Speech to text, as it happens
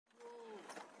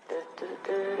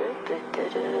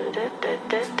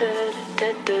Some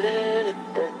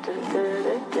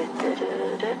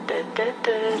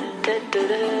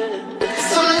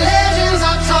legends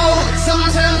are told, some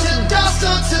turn to dust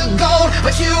or to gold,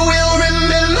 but you will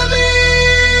remember me.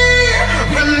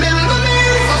 Remember me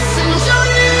for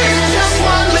centuries. Just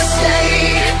one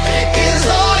mistake is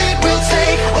all it will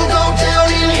take. We'll go down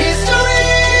in history.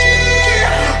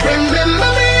 Remember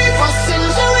me for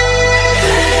centuries.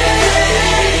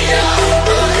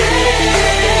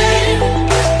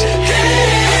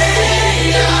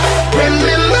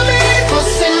 Remember me for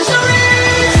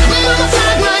centuries. Mama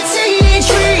tied my teenage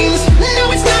dreams. No,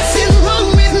 it's nothing wrong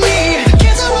with me. The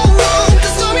kids are all wrong, the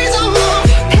stories are wrong.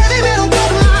 Heavy metal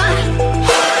broke my heart.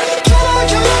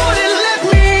 Come on and let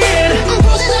me in.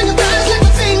 Bruises on your thighs like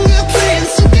my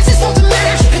fingerprints. This is not to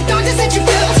match the darkness that you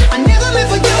felt. I never meant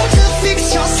for you to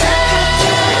fix yourself.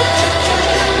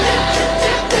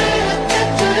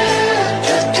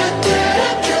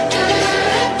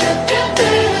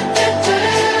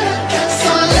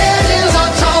 Some legends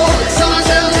are told, some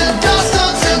turn to dust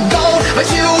or to gold, but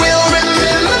you will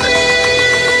remember me.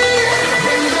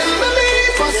 Remember me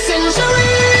for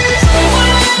centuries.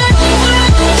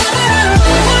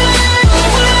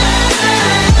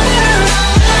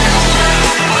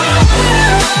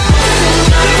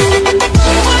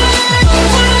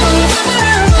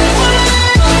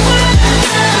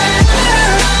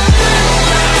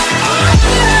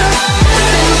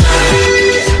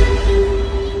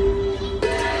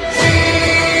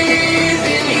 We've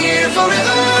been here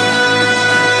forever,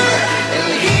 and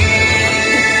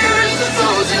here's the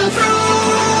frozen fruit.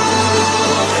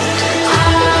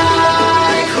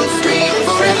 I could scream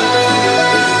forever.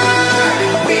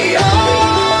 We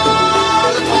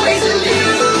are the poison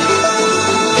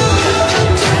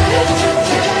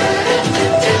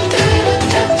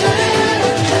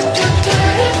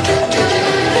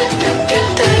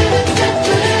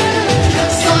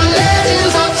Some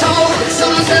legends are told,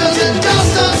 some turn to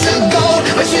dust or to gold,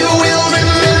 but you will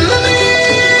remember me.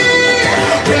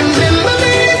 Remember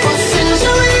me for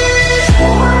centuries.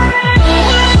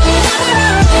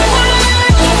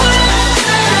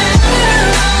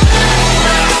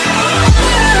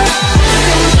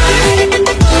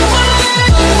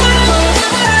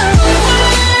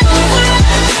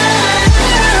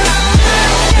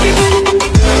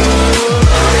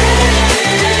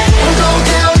 We'll go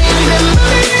down in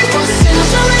memory for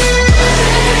centuries.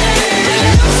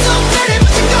 So pretty,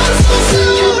 but you're gone so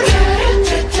soon.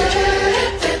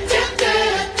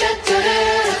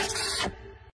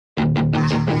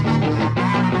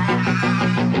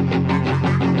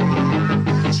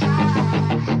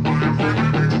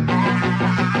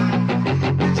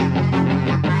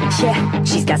 Yeah,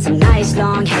 she's got some nice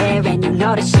long hair, and you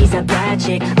know that she's a bad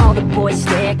chick. All the boys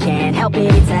stare, can't help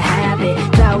it, it's a habit.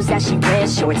 Clothes that she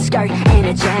wears, short skirt and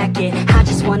a jacket. I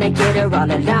just wanna get her all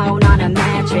alone on a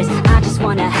mattress. I just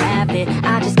wanna have it,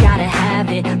 I just gotta have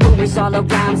it. Rumors all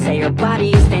around say her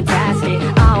body is fantastic.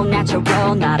 All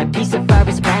natural, not a piece of fur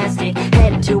is plastic.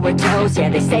 Head to her toes, yeah,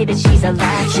 they say that she's a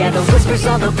latch. Yeah, the whispers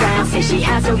all around say she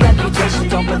has a reputation.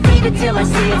 Don't believe it till I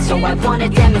see it, so I want a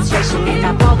demonstration. And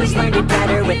I've always learned it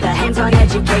better with a hands-on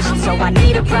education. So I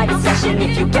need a private session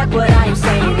if you get what I am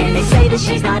saying. And they say that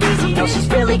she's not easy, no, she's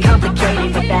really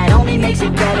complicated, but that only makes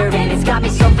it better, and it's got me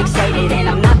so fixated. And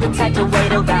I'm not the type to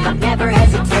wait around, I've never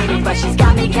hesitated, but she's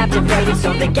got me captivated,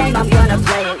 so the game, I'm gonna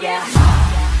play it, yeah.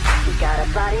 She got a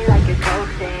body like a coke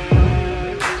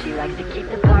thing, she likes to keep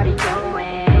the party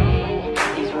going.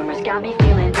 These rumors got me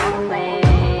feeling lonely,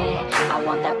 I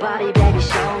want that body, baby,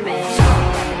 show me.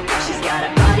 She's got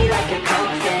a body like a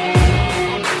coke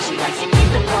thing, she likes to keep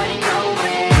the party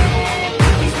going.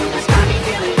 These rumors got me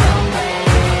feeling lonely,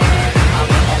 I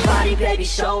want that body, baby,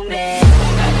 show me.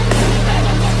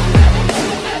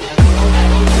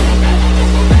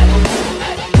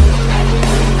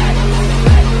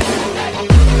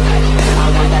 I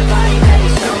want that body, baby,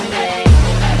 show me.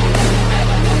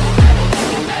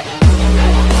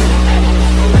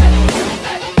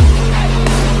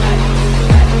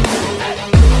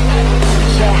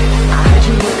 Yeah, I heard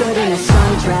you look good in a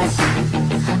sundress.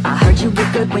 I heard you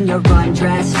look good when you're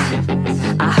undressed.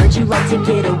 I heard you like to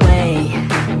get away.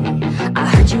 I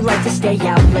heard you like to stay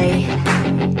out late.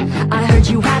 I heard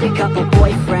you had a couple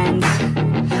boyfriends.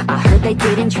 I heard they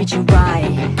didn't treat you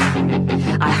right.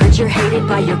 I heard you're hated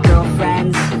by your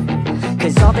girlfriends,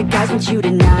 'cause all the guys want you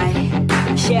tonight.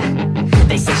 Yeah,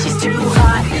 they say she's too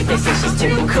hot, they say she's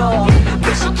too cold.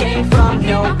 Where she came from,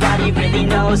 nobody really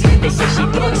knows. They say she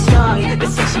looks young, but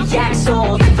say she acts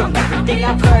old. From everything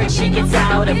I've heard, she gets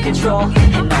out of control.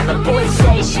 And all the boys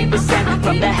say she was sent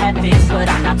from the heavens, but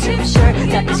I'm not too sure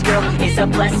that that this girl is a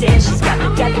blessing. She's got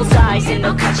the devil's eyes and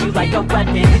they'll cut you like a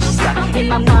weapon. She's stuck in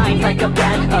my mind like a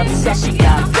bad obsession.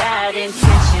 Got bad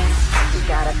intentions. She's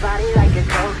got a body like a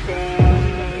cold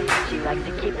thing. She likes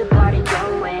to keep the party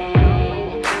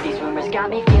going. These rumors got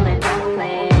me feeling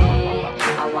lonely.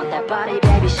 I want that body,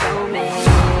 baby, show me.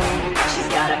 She's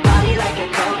got a body like a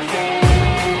cold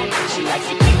thing. She likes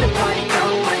to keep the party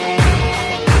going.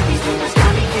 These rumors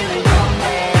got me feeling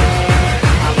lonely.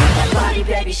 I want that body,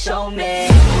 baby, show me.